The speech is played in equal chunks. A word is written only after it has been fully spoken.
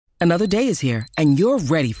Another day is here, and you're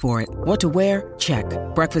ready for it. What to wear? Check.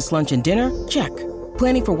 Breakfast, lunch, and dinner? Check.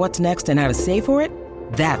 Planning for what's next and how to save for it?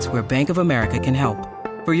 That's where Bank of America can help.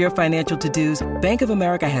 For your financial to-dos, Bank of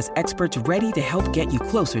America has experts ready to help get you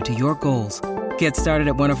closer to your goals. Get started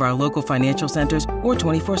at one of our local financial centers or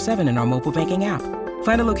 24/7 in our mobile banking app.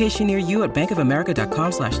 Find a location near you at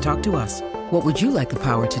bankofamerica.com/talktous. What would you like the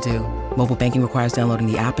power to do? Mobile banking requires downloading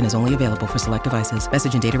the app and is only available for select devices.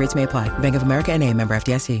 Message and data rates may apply. Bank of America N.A., member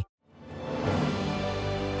FDIC.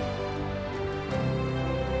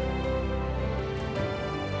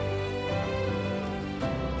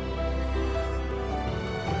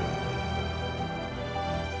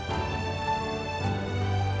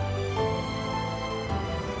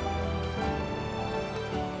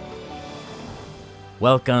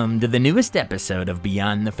 Welcome to the newest episode of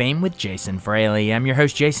Beyond the Fame with Jason Fraley. I'm your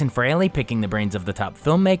host, Jason Fraley, picking the brains of the top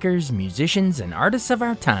filmmakers, musicians, and artists of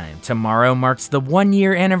our time. Tomorrow marks the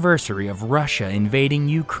one-year anniversary of Russia invading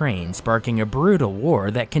Ukraine, sparking a brutal war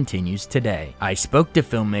that continues today. I spoke to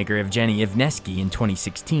filmmaker Evgeny Evnesky in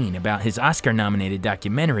 2016 about his Oscar-nominated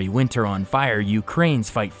documentary Winter on Fire, Ukraine's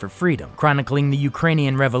Fight for Freedom, chronicling the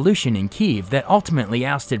Ukrainian revolution in Kyiv that ultimately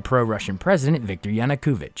ousted pro-Russian President Viktor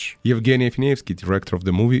Yanukovych. Evgeny Evnesky, director of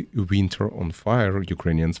the movie Winter on Fire,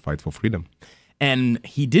 Ukrainians Fight for Freedom. And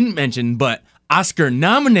he didn't mention, but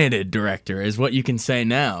Oscar-nominated director is what you can say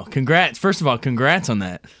now. Congrats. First of all, congrats on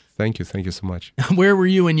that. Thank you so much. Where were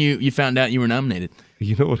you when you found out you were nominated?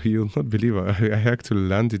 You know what, you'll not believe I actually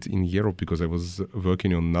landed in Europe because I was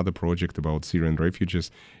working on another project about Syrian refugees,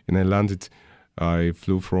 and I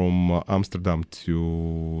flew from Amsterdam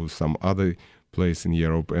to some other place in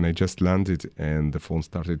Europe, and I just landed, and the phone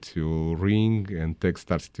started to ring, and text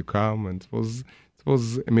started to come, and it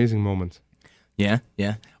was amazing moment. Yeah.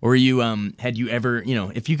 Or you had you ever,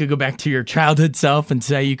 if you could go back to your childhood self and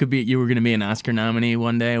say you were going to be an Oscar nominee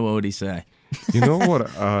one day, what would he say? You know what?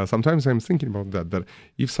 Sometimes I'm thinking about that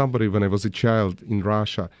if somebody, when I was a child in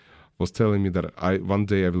Russia, was telling me that one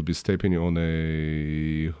day I will be stepping on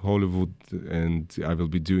a Hollywood and I will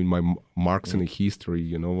be doing my marks in the history,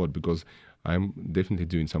 you know what? Because I'm definitely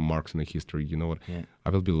doing some marks in the history, you know what? Yeah. I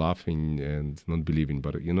will be laughing and not believing,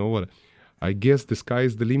 but you know what? I guess the sky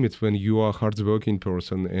is the limit when you are a hard-working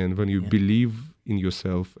person and when you believe in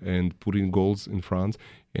yourself and putting goals in front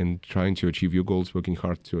and trying to achieve your goals, working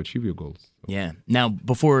hard to achieve your goals. So. Yeah. Now,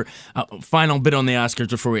 before final bit on the Oscars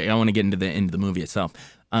before I want to get into the movie itself.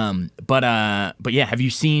 But yeah, have you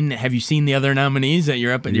seen the other nominees that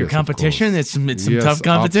you're up at your competition? It's some tough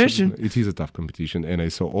competition. Absolutely. It is a tough competition, and I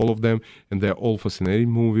saw all of them, and they're all fascinating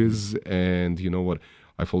movies. And you know what?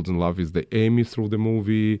 I fell in love with the Amy through the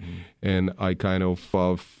movie, and I kind of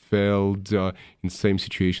felt in the same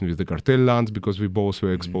situation with the Cartel Land because we both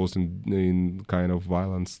were exposed in kind of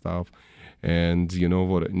violent stuff. And you know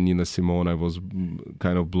what? Nina Simone, I was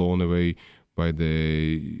kind of blown away by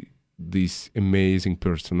this amazing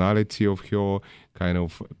personality of her, kind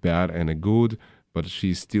of bad and a good, but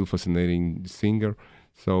she's still fascinating singer.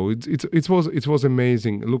 So it was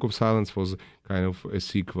amazing. Look of Silence was kind of a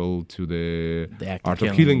sequel to the Art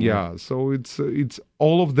of Killing. Yeah. So it's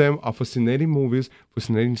all of them are fascinating movies,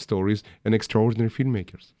 fascinating stories, and extraordinary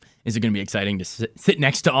filmmakers. Is it going to be exciting to sit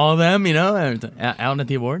next to all of them? Out at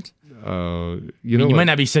the awards. You might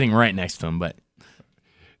not be sitting right next to them, but.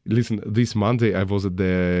 Listen, this Monday I was at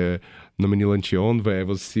the Nominee where I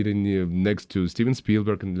was sitting next to Steven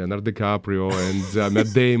Spielberg and Leonardo DiCaprio and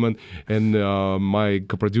Matt Damon, and my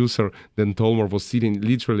co-producer Dan Tolmar was sitting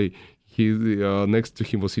literally. Next to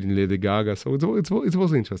him was sitting Lady Gaga, so it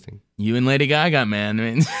was interesting. You and Lady Gaga, man.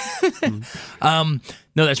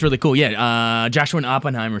 No, that's really cool. Yeah, Joshua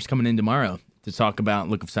Oppenheimer's coming in tomorrow to talk about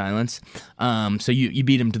Look of Silence. So you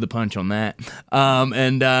beat him to the punch on that.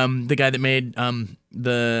 And the guy that made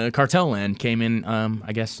the Cartel Land came in,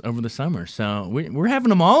 I guess, over the summer. So we're having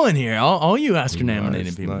them all in here. All you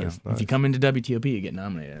Oscar-nominated people. Nice. If you come into WTOP, you get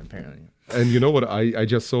nominated, apparently. And you know what? I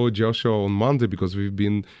just saw Joshua on Monday because we've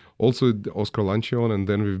been also at the Oscar Luncheon, and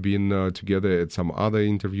then we've been together at some other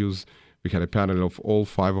interviews. We had a panel of all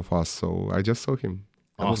 5 of us. So I just saw him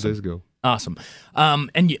a couple of days ago. Awesome.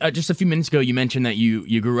 And just a few minutes ago, you mentioned that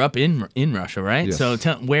you grew up in Russia, right? Yes. So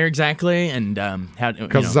where exactly and how?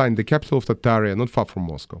 Kazan, the capital of Tataria, not far from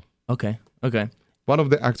Moscow. Okay. One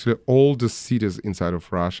of the actually oldest cities inside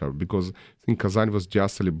of Russia, because I think Kazan was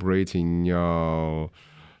just celebrating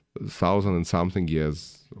 1,000 and something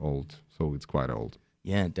years old, so it's quite old.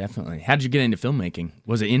 Yeah, definitely. How did you get into filmmaking?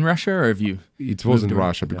 Was it in Russia or have you? It was in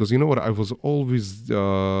Russia because you know what? I was always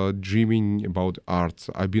dreaming about art.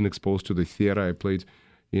 I've been exposed to the theater. I played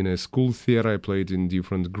in a school theater. I played in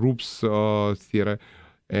different groups theater.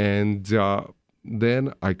 And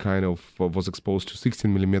then I kind of was exposed to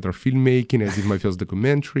 16mm filmmaking. I did my first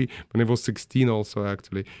documentary when I was 16 also,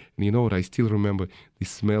 actually. And you know what? I still remember the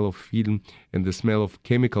smell of film and the smell of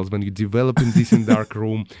chemicals when you developing this in dark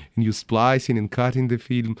room and you splicing and cutting the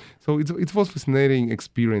film. So it was fascinating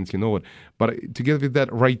experience, you know what? But together with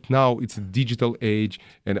that, right now, it's a digital age.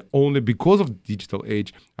 And only because of digital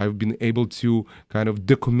age, I've been able to kind of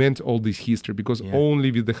document all this history, because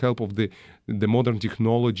only with the help of the modern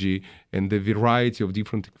technology and the variety of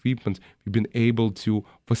different equipment, we've been able to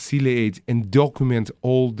facilitate and document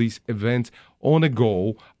all these events on a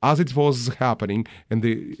go as it was happening. And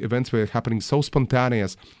the events were happening so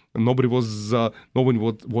spontaneous, and nobody was knowing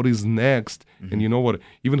what is next. Mm-hmm. And you know what?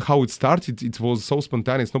 Even how it started, it was so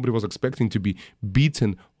spontaneous. Nobody was expecting to be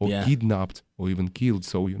beaten or kidnapped or even killed.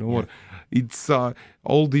 So you know what? It's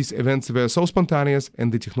all these events were so spontaneous,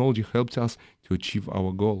 and the technology helped us to achieve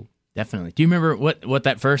our goal. Definitely. Do you remember what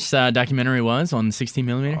that first documentary was on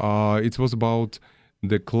 16mm? It was about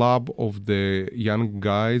the club of the young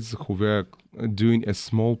guys who were doing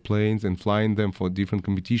small planes and flying them for different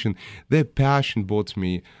competition. Their passion brought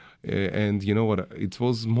me, and you know what? It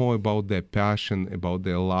was more about their passion, about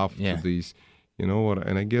their love to this. You know what?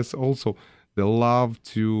 And I guess also the love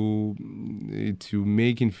to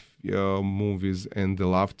making movies, and the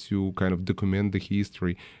love to kind of document the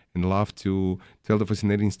history, and love to tell the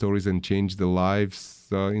fascinating stories and change the lives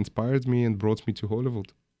inspired me and brought me to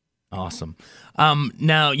Hollywood. Awesome.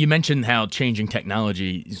 Now, you mentioned how changing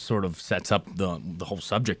technology sort of sets up the whole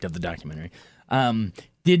subject of the documentary. And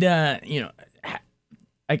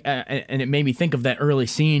it made me think of that early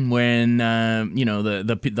scene when a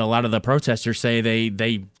lot of the protesters say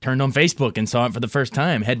they turned on Facebook and saw it for the first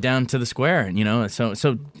time, head down to the square.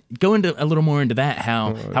 So go into a little more into that,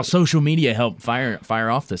 how social media helped fire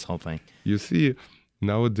off this whole thing. You see,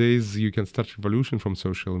 nowadays you can start revolution from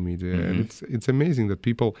social media, and it's amazing that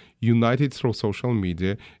people united through social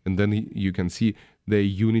media, and then you can see their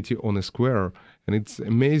unity on a square. And it's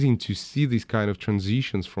amazing to see these kind of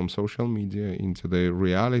transitions from social media into the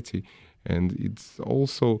reality. And it's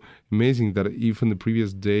also amazing that even in the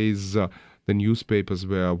previous days, the newspapers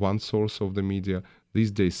were one source of the media.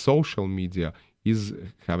 These days, social media is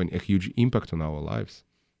having a huge impact on our lives.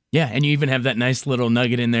 Yeah, and you even have that nice little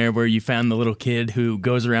nugget in there where you found the little kid who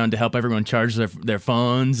goes around to help everyone charge their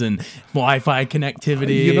phones and Wi-Fi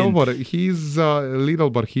connectivity. You know what? He's little,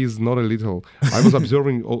 but he's not a little. I was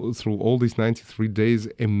observing through all these 93 days,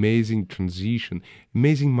 amazing transition,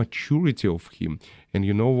 amazing maturity of him. And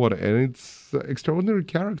you know what? And it's extraordinary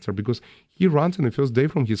character, because he runs on the first day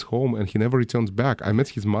from his home and he never returns back. I met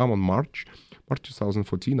his mom on March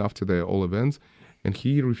 2014 after the all events, and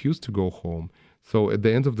he refused to go home. So at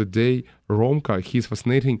the end of the day, Romka, he's a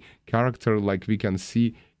fascinating character, like we can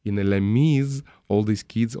see in a Les Mis, all these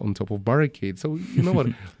kids on top of barricades. So you know what,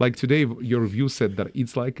 like today, your review said that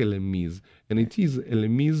it's like a Les Mis, and it is a Les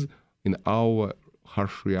Mis in our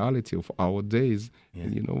harsh reality of our days. Yeah.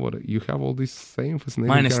 And you know what, you have all these same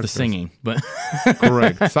fascinating minus characters. The singing, but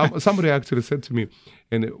correct. Somebody actually said to me,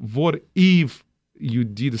 and what if you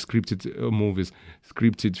did scripted movies,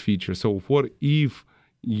 scripted features? So what if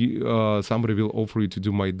somebody will offer you to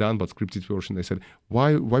do Maidan but scripted version? I said,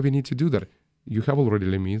 why we need to do that? You have already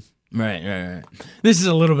Les Mis. Right. This is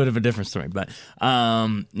a little bit of a different story, but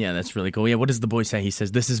that's really cool. Yeah, what does the boy say? He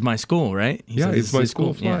says, "This is my school," right? It's my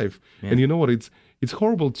school of life. Yeah. And you know what? It's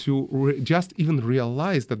horrible to just even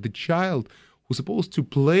realize that the child who's supposed to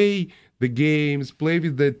play the games, play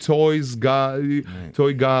with the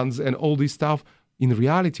toy guns and all this stuff, in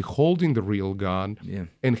reality, holding the real gun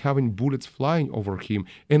and having bullets flying over him.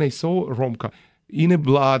 And I saw Romka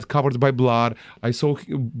covered by blood. I saw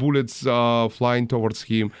bullets flying towards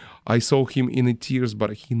him. I saw him in tears,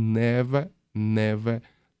 but he never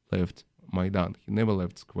left Maidan. He never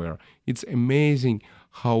left square. It's amazing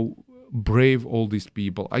how brave all these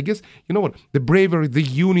people. I guess, you know what, the bravery, the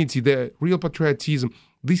unity, the real patriotism,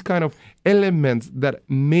 these kind of elements that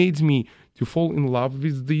made me to fall in love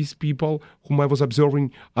with these people whom I was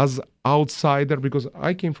observing as outsider, because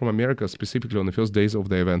I came from America specifically on the first days of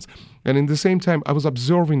the events. And in the same time, I was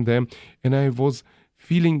observing them, and I was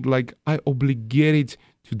feeling like I obligated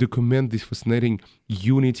to document this fascinating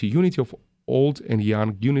unity of old and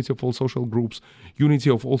young, unity of all social groups, unity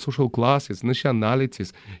of all social classes,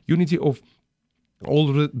 nationalities, unity of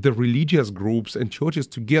all the religious groups and churches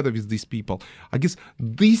together with these people. I guess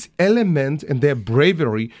this element and their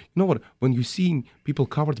bravery, you know what, when you're seeing people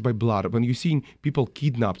covered by blood, when you're seeing people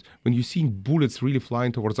kidnapped, when you're seeing bullets really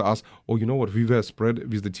flying towards us, or you know what, we were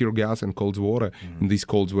spread with the tear gas and cold water in this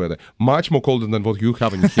cold weather, much more colder than what you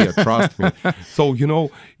have in here, trust me. So, you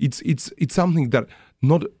know, it's something that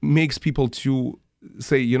not makes people to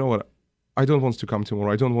say, you know what, I don't want to come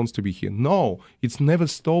tomorrow, I don't want to be here. No, it's never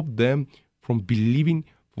stopped them from believing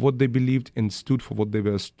what they believed and stood for what they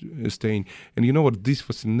were staying. And you know what, these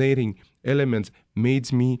fascinating elements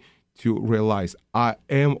made me to realize I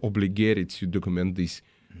am obligated to document this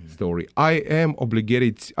story. I am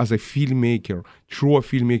obligated as a filmmaker, true a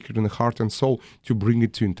filmmaker in heart and soul, to bring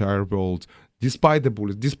it to entire world. Despite the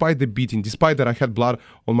bullets, despite the beating, despite that I had blood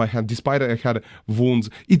on my hand, despite that I had wounds,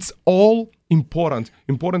 it's all important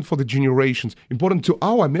for the generations, important to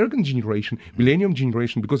our American generation, millennium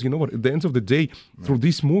generation, because you know what, at the end of the day, through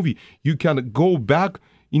this movie, you can go back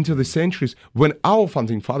into the centuries when our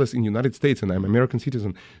founding fathers in the United States, and I'm an American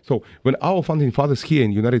citizen, so when our founding fathers here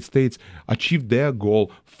in the United States achieved their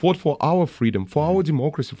goal, fought for our freedom, for our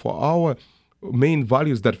democracy, for our main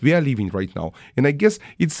values that we are living right now. And I guess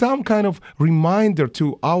it's some kind of reminder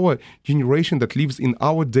to our generation that lives in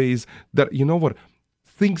our days that, you know what,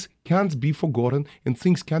 things can't be forgotten and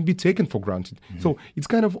things can't be taken for granted. So it's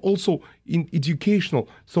kind of also educational.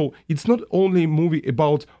 So it's not only a movie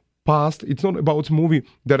about past, it's not about a movie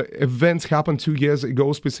that events happened 2 years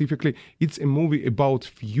ago specifically. It's a movie about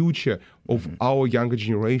future of our younger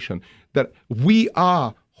generation, that we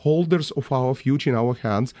are holders of our future in our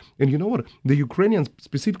hands. And you know what? The Ukrainians,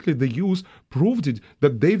 specifically the youth, proved it,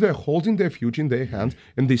 that they were holding their future in their hands,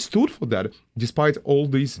 and they stood for that despite all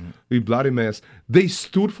this bloody mess. They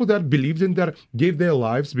stood for that, believed in that, gave their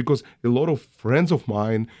lives, because a lot of friends of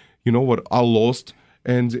mine, you know what, are lost.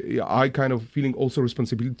 And I kind of feeling also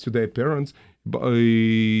responsibility to their parents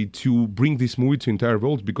to bring this movie to entire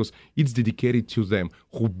world, because it's dedicated to them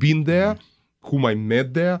who've been there, whom I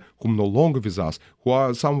met there, whom no longer with us, who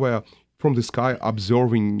are somewhere from the sky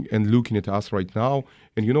observing and looking at us right now.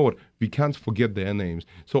 And you know what? We can't forget their names.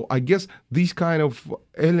 So I guess this kind of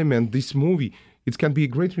element, this movie, it can be a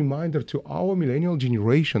great reminder to our millennial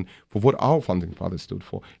generation for what our founding fathers stood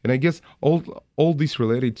for. And I guess all this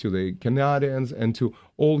related to the Canadians and to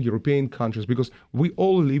all European countries, because we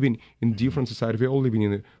all living in different society, we all living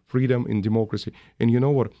in freedom, in democracy. And you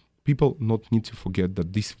know what? People not need to forget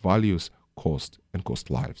that these values cost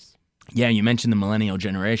lives. Yeah, you mentioned the millennial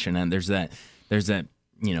generation, and there's that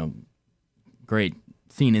great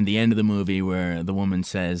scene in the end of the movie where the woman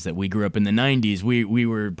says that we grew up in the 90s. We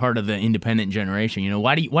were part of the independent generation. You know,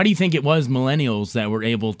 why do you think it was millennials that were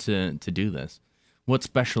able to do this? What's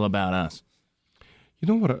special about us? You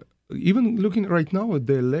know what? Even looking right now at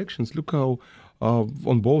the elections, look how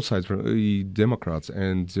on both sides, Democrats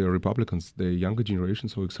and Republicans, the younger generation,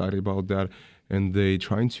 so excited about that, and they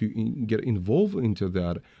trying to get involved into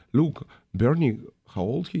that. Look, Bernie, how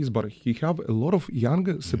old he is, but he have a lot of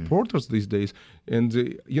younger supporters these days. And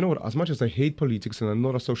you know what, as much as I hate politics and I'm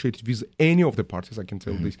not associated with any of the parties, I can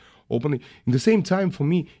tell this openly, in the same time, for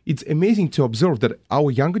me, it's amazing to observe that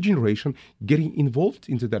our younger generation getting involved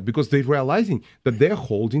into that, because they're realizing that they're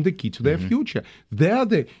holding the key to their future. They're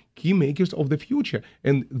the key makers of the future,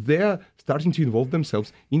 and they're starting to involve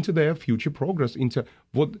themselves into their future progress, into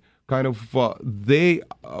what kind of they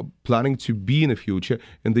are planning to be in the future,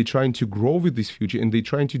 and they're trying to grow with this future, and they're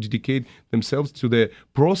trying to dedicate themselves to the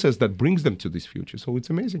process that brings them to this future. So it's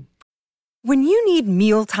amazing. When you need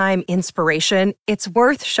mealtime inspiration, it's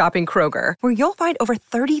worth shopping Kroger, where you'll find over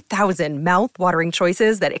 30,000 mouth-watering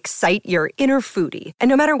choices that excite your inner foodie. And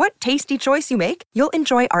no matter what tasty choice you make, you'll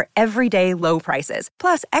enjoy our everyday low prices,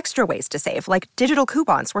 plus extra ways to save, like digital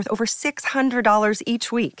coupons worth over $600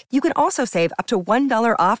 each week. You can also save up to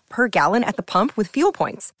 $1 off per gallon at the pump with fuel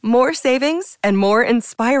points. More savings and more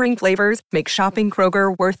inspiring flavors make shopping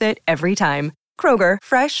Kroger worth it every time. Kroger,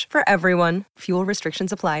 fresh for everyone. Fuel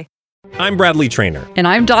restrictions apply. I'm Bradley Trainer. And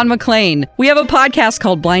I'm Don McClain. We have a podcast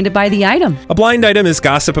called Blinded by the Item. A blind item is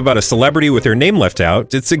gossip about a celebrity with their name left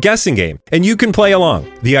out. It's a guessing game, and you can play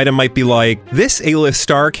along. The item might be like, this A-list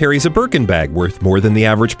star carries a Birkin bag worth more than the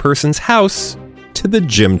average person's house to the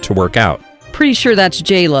gym to work out. Pretty sure that's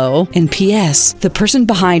J-Lo. And P.S. the person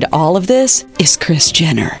behind all of this is Kris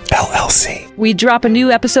Jenner, LLC. We drop a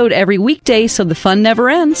new episode every weekday so the fun never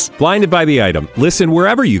ends. Blinded by the Item. Listen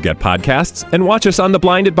wherever you get podcasts, and watch us on the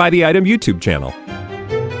Blinded by the Item YouTube channel.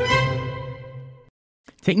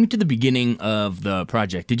 Take me to the beginning of the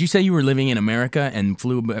project. Did you say you were living in America and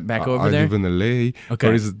flew back over there? I live in L.A.,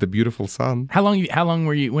 where is the beautiful sun. How long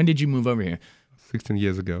were you, when did you move over here? 16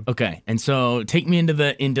 years ago. Okay, and so take me into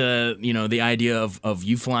the idea of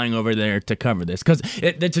you flying over there to cover this, because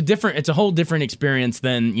it's a whole different experience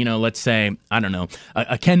than, let's say, I don't know,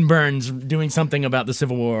 a Ken Burns doing something about the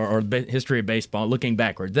Civil War or history of baseball, looking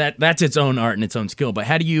backward. That's its own art and its own skill. But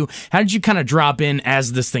how did you kind of drop in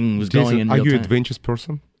as this thing was going in real time? Are you an adventurous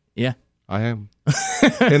person? Yeah. I am.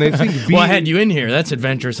 And I think Well, I had you in here. That's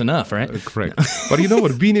adventurous enough, right? Correct. But you know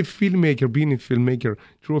what? Being a filmmaker,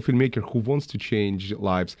 true filmmaker who wants to change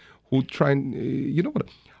lives, who try and, you know what?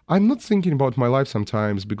 I'm not thinking about my life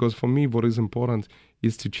sometimes, because for me, what is important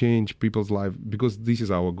is to change people's life, because this is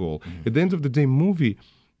our goal. At the end of the day, movie,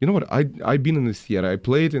 you know what? I've been in the theater. I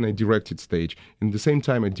played and I directed stage. And at the same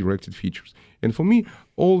time, I directed features. And for me,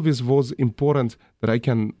 always was important that I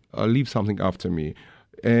can leave something after me.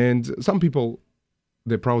 And some people,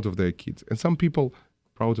 they're proud of their kids. And some people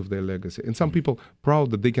proud of their legacy. And some people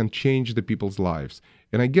proud that they can change the people's lives.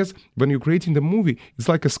 And I guess when you're creating the movie, it's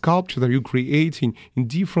like a sculpture that you're creating in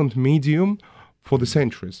different medium for the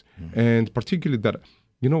centuries. And particularly that,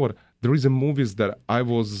 you know what, there is a movies that I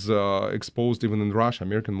was exposed even in Russia,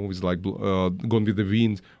 American movies like Gone with the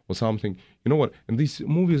Wind or something. You know what? And these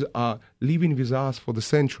movies are living with us for the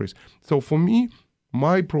centuries. So for me,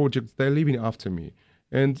 my projects, they're living after me.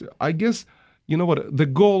 And I guess, you know what, the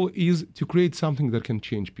goal is to create something that can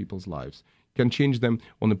change people's lives, can change them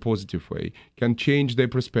on a positive way, can change their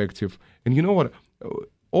perspective. And you know what,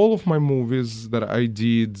 all of my movies that I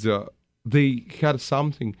did, they had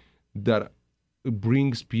something that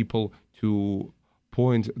brings people to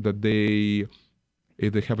point that they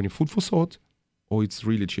either have any food for thought or it's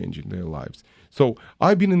really changing their lives. So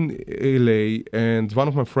I've been in LA, and one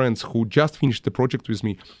of my friends who just finished the project with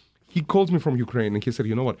me, he called me from Ukraine and he said,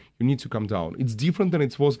 you know what, you need to come down. It's different than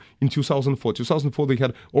it was in 2004. 2004, they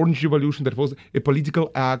had Orange Revolution that was a political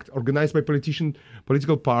act organized by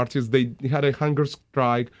political parties. They had a hunger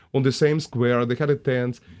strike on the same square. They had a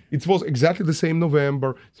tent. It was exactly the same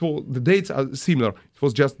November. So the dates are similar. It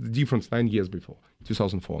was just the difference 9 years before,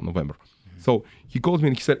 2004, November. So he called me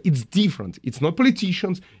and he said, it's different. It's not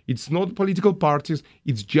politicians. It's not political parties.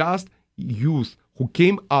 It's just youth who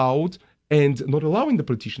came out and not allowing the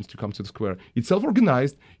politicians to come to the square. It's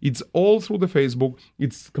self-organized. It's all through the Facebook.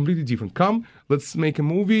 It's completely different. Come, let's make a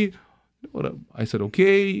movie. I said,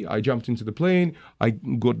 okay. I jumped into the plane. I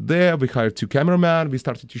got there. We hired 2 cameramen. We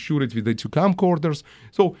started to shoot it with the 2 camcorders.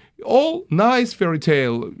 So all nice fairy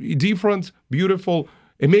tale, different, beautiful,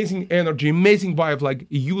 amazing energy, amazing vibe, like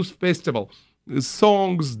a youth festival.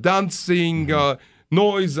 Songs, dancing,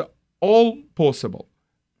 noise, all possible.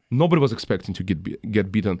 Nobody was expecting to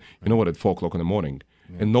get beaten, you know what, at 4 o'clock in the morning.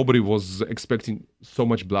 Yeah. And nobody was expecting so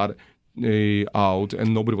much blood out,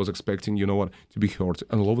 and nobody was expecting, you know what, to be hurt.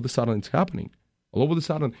 And all of a sudden, it's happening. All of a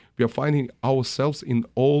sudden, we are finding ourselves in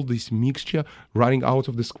all this mixture, running out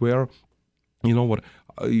of the square. You know what,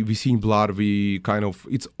 we seeing blood,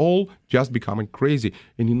 it's all just becoming crazy.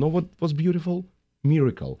 And you know what was beautiful?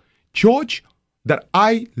 Miracle. Church, that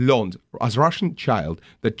I learned as a Russian child,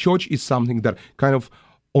 that church is something that kind of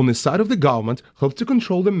on the side of the government, helps to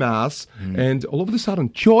control the mass, and all of a sudden,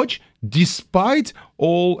 church, despite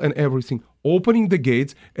all and everything, opening the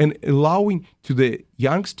gates and allowing to the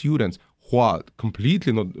young students who are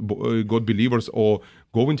completely not God believers or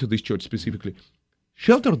going to this church specifically,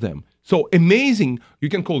 shelter them. So amazing, you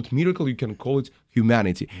can call it miracle, you can call it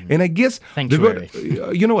humanity. And I guess the word,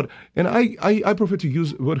 you know what, and I prefer to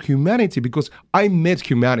use the word humanity because I met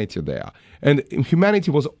humanity there. And humanity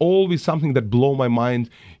was always something that blew my mind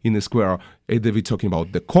in the square. Either we're talking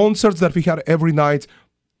about the concerts that we had every night.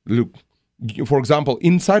 Look, for example,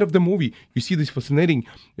 inside of the movie, you see these fascinating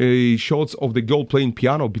shots of the girl playing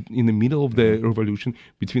piano in the middle of the revolution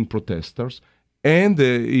between protesters and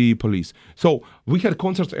the police. So we had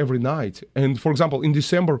concerts every night. And for example, in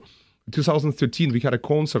December 2013, we had a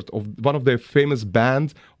concert of one of their famous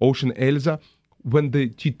bands, Ocean Elsa, when the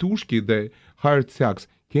Titushki, the hired thugs,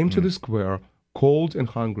 came to the square, cold and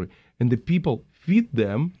hungry. And the people feed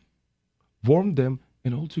them, warmed them,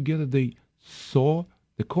 and all together they saw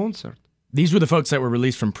the concert. These were the folks that were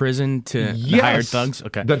released from prison to the hired thugs?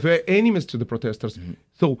 Okay. That were enemies to the protesters.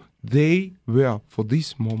 So they were, for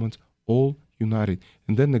this moment, all united.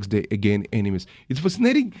 And then next day, again, enemies. It's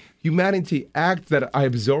fascinating humanity act that I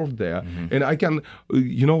observed there. And I can,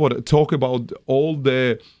 you know what, talk about all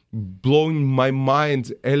the blowing my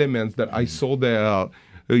mind elements that I saw there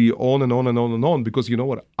on and on and on and on. Because you know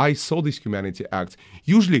what, I saw this humanity act.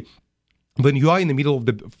 Usually, when you are in the middle of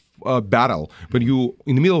the battle, when you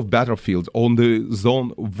in the middle of battlefield, on the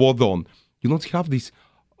zone, war zone, you don't have these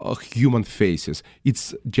human faces.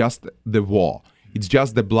 It's just the war. It's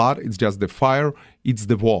just the blood, it's just the fire, it's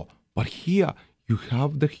the war. But here, you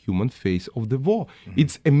have the human face of the war.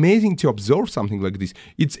 It's amazing to observe something like this.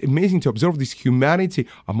 It's amazing to observe this humanity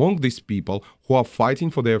among these people who are fighting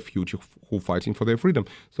for their future, who are fighting for their freedom.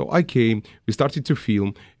 So I came, we started to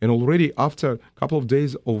film, and already after a couple of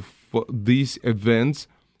days of these events,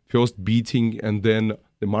 first beating and then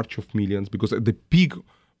the March of Millions, because at the peak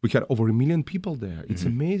We had over 1 million people there. It's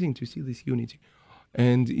amazing to see this unity.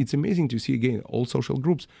 And it's amazing to see, again, all social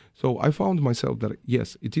groups. So I found myself that,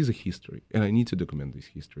 yes, it is a history, and I need to document this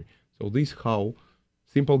history. So this how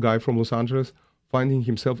simple guy from Los Angeles finding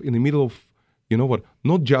himself in the middle of, you know what,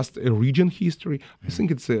 not just a region history. I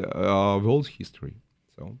think it's a world history.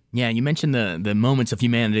 So yeah, you mentioned the moments of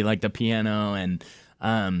humanity, like the piano and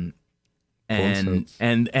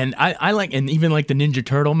I like, and even like the Ninja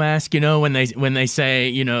Turtle mask, you know, when they say,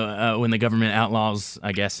 you know, when the government outlaws,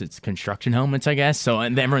 I guess it's construction helmets, I guess. So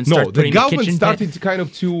and everyone starts putting the government kitchen started to kind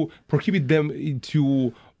of to prohibit them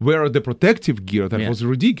to wear the protective gear. That was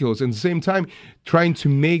ridiculous. And at the same time, trying to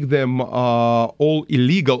make them all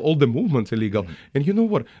illegal, all the movements illegal. And you know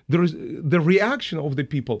what? There is the reaction of the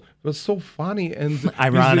people was so funny and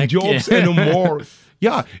ironic, the jokes and humor.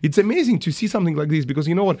 Yeah, it's amazing to see something like this because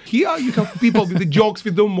you know what? Here you have people with the jokes,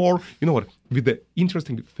 with the humor, you know what? With the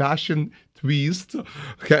interesting fashion twist,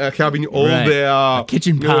 having all the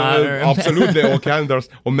kitchen pot, absolutely, or calendars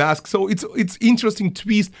or masks. So it's interesting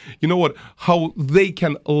twist. You know what? How they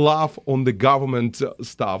can laugh on the government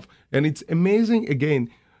stuff, and it's amazing. Again,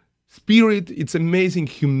 spirit. It's amazing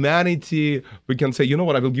humanity. We can say, you know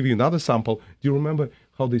what? I will give you another sample. Do you remember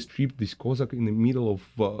how they stripped this Cossack in the middle of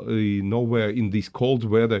nowhere in this cold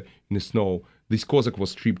weather in the snow? This Cossack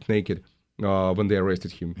was stripped naked when they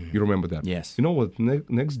arrested him. You remember that? Yes. You know what?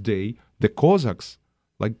 Next day, the Cossacks,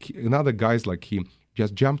 like another guys like him,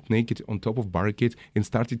 just jumped naked on top of barricades and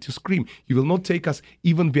started to scream, "You will not take us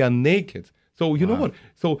even we are naked." So you know what?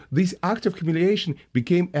 So this act of humiliation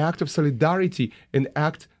became an act of solidarity, an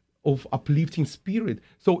act of uplifting spirit.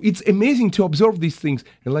 So it's amazing to observe these things.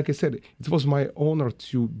 And like I said, it was my honor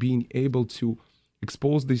to being able to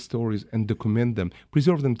expose these stories and document them,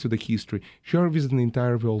 preserve them to the history, share with the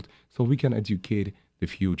entire world so we can educate the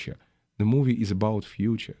future. The movie is about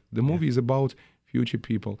future. The movie is about future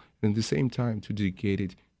people, and at the same time to dedicate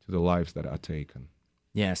it to the lives that are taken.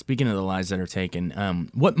 Yeah, speaking of the lives that are taken,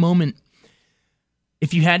 what moment,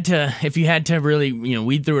 if you had to really, you know,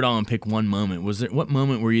 weed through it all and pick one moment, what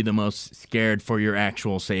moment were you the most scared for your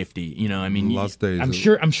actual safety? You know, I mean, last days.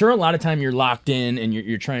 I'm sure a lot of time you're locked in and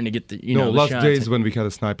you're trying to get the the last shots. days when we had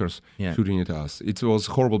the snipers shooting at us. It was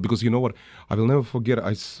horrible because you know what? I will never forget.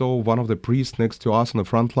 I saw one of the priests next to us on the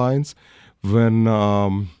front lines when,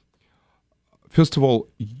 first of all,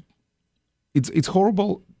 it's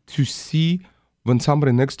horrible to see when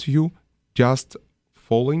somebody next to you just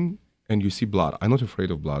falling and you see blood. I'm not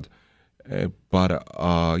afraid of blood, but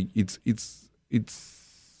it's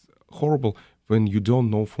horrible when you don't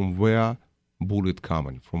know from where bullet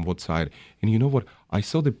coming, from what side. And you know what? I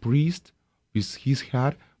saw the priest with his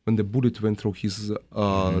head when the bullet went through his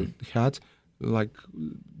head, like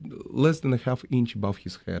less than a half inch above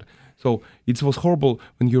his head. So it was horrible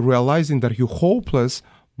when you're realizing that you're hopeless,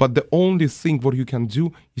 but the only thing what you can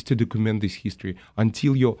do is to document this history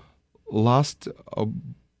until your last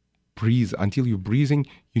breathe. Until you're breathing,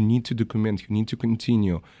 you need to document, you need to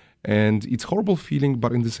continue. And it's a horrible feeling,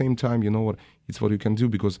 but in the same time, you know what, it's what you can do.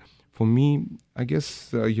 Because for me, I guess,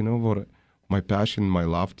 you know what, my passion, my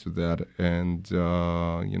love to that, and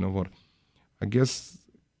you know what, I guess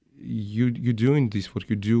you're doing this, what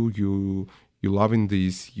you do, you're loving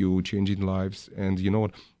this, you changing lives. And you know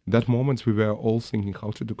what, that moment we were all thinking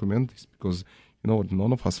how to document this, because you know what,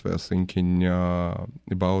 none of us were thinking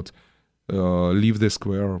about leave the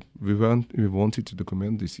square. We wanted to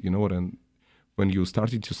document this, you know what. And when you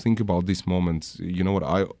started to think about these moments, you know what,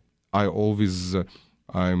 I always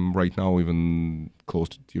I'm right now even close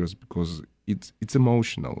to tears because it's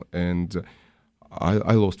emotional. And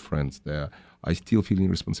I lost friends there. I still feeling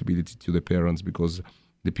responsibility to the parents because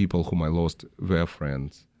the people whom I lost were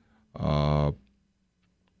friends.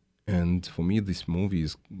 And for me, this movie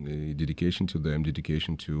is a dedication to them,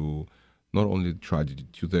 dedication to not only the tragedy,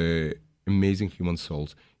 to the amazing human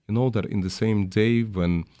souls. You know that in the same day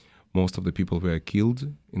when most of the people were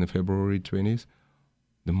killed in February 20th,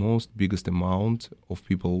 the biggest amount of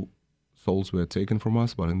people, souls were taken from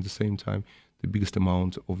us, but in the same time, the biggest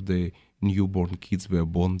amount of the newborn kids were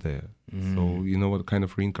born there. So, you know what kind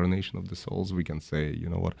of reincarnation of the souls we can say, you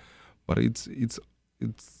know what. But it's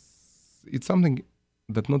something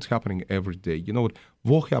that's not happening every day. You know what,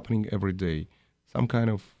 war happening every day. Some kind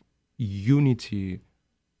of unity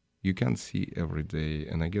you can see every day.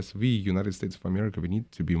 And I guess we, United States of America, we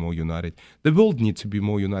need to be more united. The world needs to be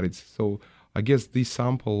more united. So I guess this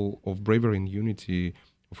sample of bravery and unity,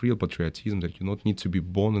 of real patriotism, that you not need to be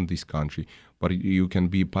born in this country, but you can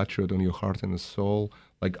be a patriot on your heart and a soul.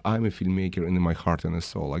 Like I'm a filmmaker in my heart and a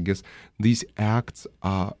soul. I guess these acts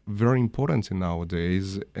are very important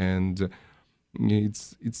nowadays, and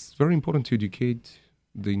it's very important to educate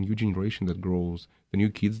the new generation that grows, the new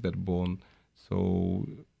kids that are born. So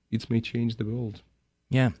it may change the world.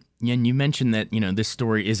 Yeah, and you mentioned that this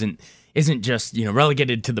story isn't just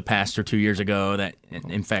relegated to the past or 2 years ago. That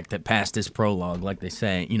in fact that past is prologue, like they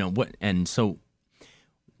say. What? And so,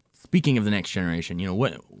 speaking of the next generation,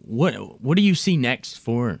 what do you see next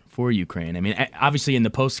for Ukraine? I mean, obviously in the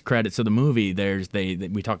post credits of the movie,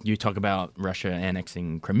 you talk about Russia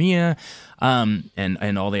annexing Crimea,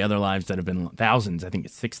 and all the other lives that have been thousands. I think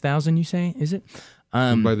it's 6,000. You say, is it?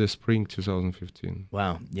 By the spring 2015.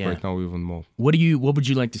 Wow. Yeah. Right now, even more. What would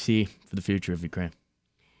you like to see for the future of Ukraine?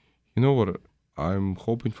 You know what? I'm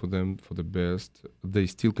hoping for them for the best. They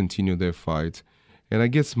still continue their fight. And I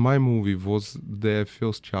guess my movie was the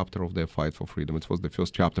first chapter of their fight for freedom. It was the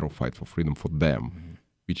first chapter of fight for freedom for them,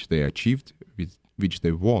 which they achieved, which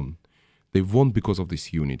they won. They won because of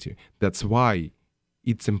this unity. That's why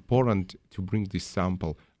it's important to bring this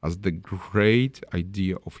sample as the great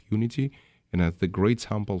idea of unity and as the great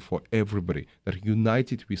sample for everybody, that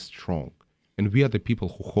united we strong. And we are the people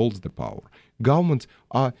who holds the power. Governments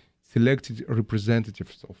are selected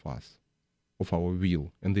representatives of us, of our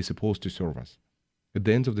will, and they're supposed to serve us. At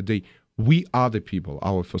the end of the day, we are the people,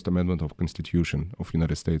 our First Amendment of Constitution of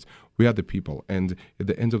United States, we are the people. And at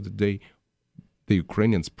the end of the day, the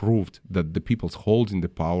Ukrainians proved that the people's holding the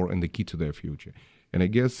power and the key to their future. And I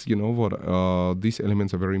guess, these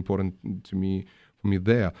elements are very important for me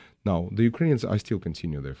there. Now, the Ukrainians, I still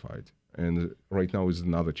continue their fight. And right now is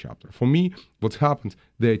another chapter. For me, what's happened,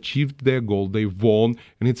 they achieved their goal, they won,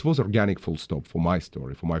 and it was organic full stop for my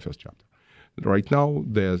story, for my first chapter. Right now,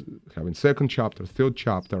 they're having second chapter, third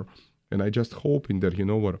chapter, and I just hoping that,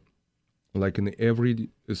 like in every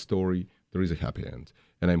story, there is a happy end.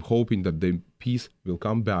 And I'm hoping that the peace will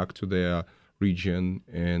come back to their region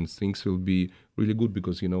and things will be really good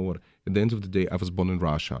because, at the end of the day, I was born in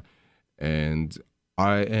Russia, and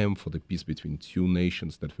I am for the peace between two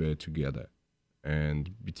nations that were together.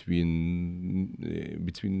 And between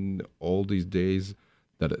all these days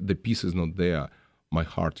that the peace is not there, my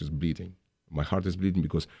heart is bleeding. My heart is bleeding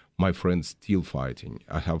because my friends still fighting.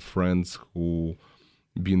 I have friends who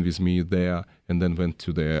been with me there and then went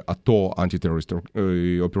to the ATO, anti-terrorist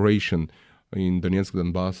operation in Donetsk,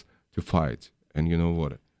 Donbass to fight. And you know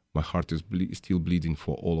what? My heart is still bleeding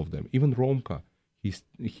for all of them. Even Romka,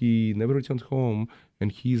 he never returned home,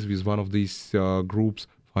 and he's with one of these groups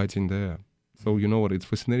fighting there. So you know what? It's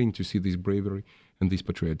fascinating to see this bravery and this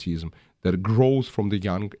patriotism that grows from the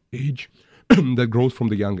young age.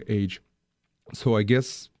 So I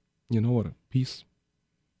guess, peace.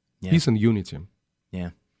 Yeah. Peace and unity.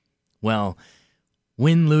 Yeah. Well,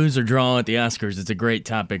 win, lose, or draw at the Oscars, it's a great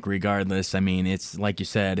topic regardless. I mean, it's like you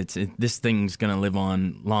said, this thing's going to live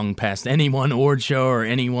on long past any one award show or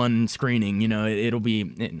any one screening. It'll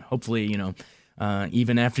be, hopefully,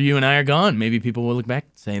 even after you and I are gone, maybe people will look back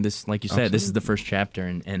and say this, like you said, Absolutely. This is the first chapter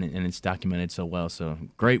and it's documented so well. So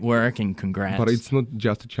great work and congrats. But it's not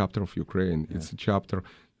just a chapter of Ukraine. Yeah. It's a chapter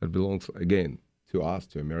that belongs, again, to us,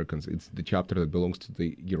 to Americans. It's the chapter that belongs to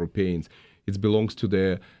the Europeans. It belongs to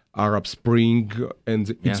the Arab Spring, and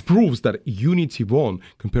it proves that unity won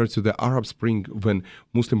compared to the Arab Spring when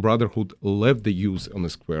Muslim Brotherhood left the Jews on the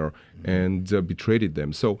square and betrayed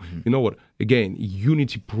them. So, you know what? Again,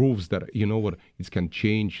 unity proves that, it can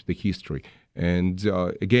change the history. And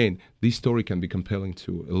again, this story can be compelling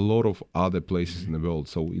to a lot of other places in the world.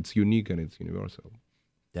 So it's unique and it's universal.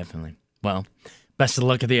 Definitely. Well, best of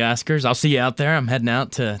luck at the Oscars. I'll see you out there. I'm heading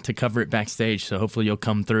out to cover it backstage, so hopefully you'll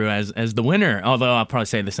come through as the winner. Although I'll probably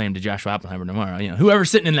say the same to Joshua Oppenheimer tomorrow.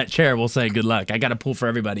 Whoever's sitting in that chair will say good luck. I got to pull for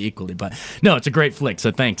everybody equally. But no, it's a great flick,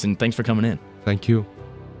 so thanks, and thanks for coming in. Thank you.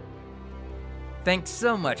 Thanks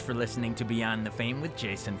so much for listening to Beyond the Fame with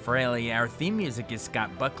Jason Fraley. Our theme music is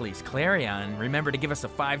Scott Buckley's Clarion. Remember to give us a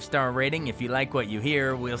 5-star rating if you like what you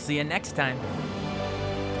hear. We'll see you next time.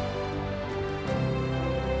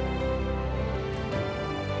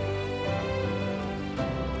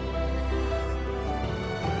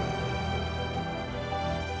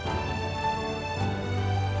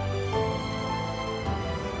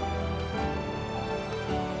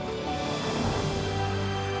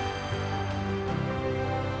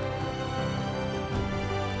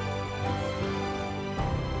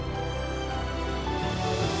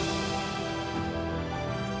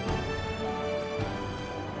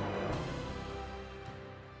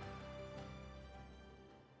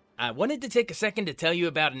 I wanted to take a second to tell you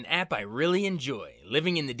about an app I really enjoy.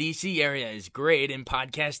 Living in the DC area is great, and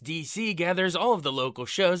Podcast DC gathers all of the local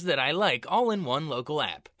shows that I like all in one local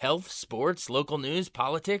app. Health, sports, local news,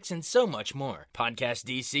 politics, and so much more. Podcast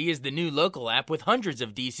DC is the new local app with hundreds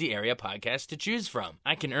of DC area podcasts to choose from.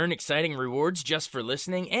 I can earn exciting rewards just for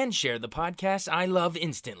listening and share the podcasts I love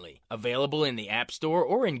instantly. Available in the App Store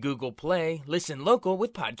or in Google Play, listen local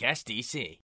with Podcast DC.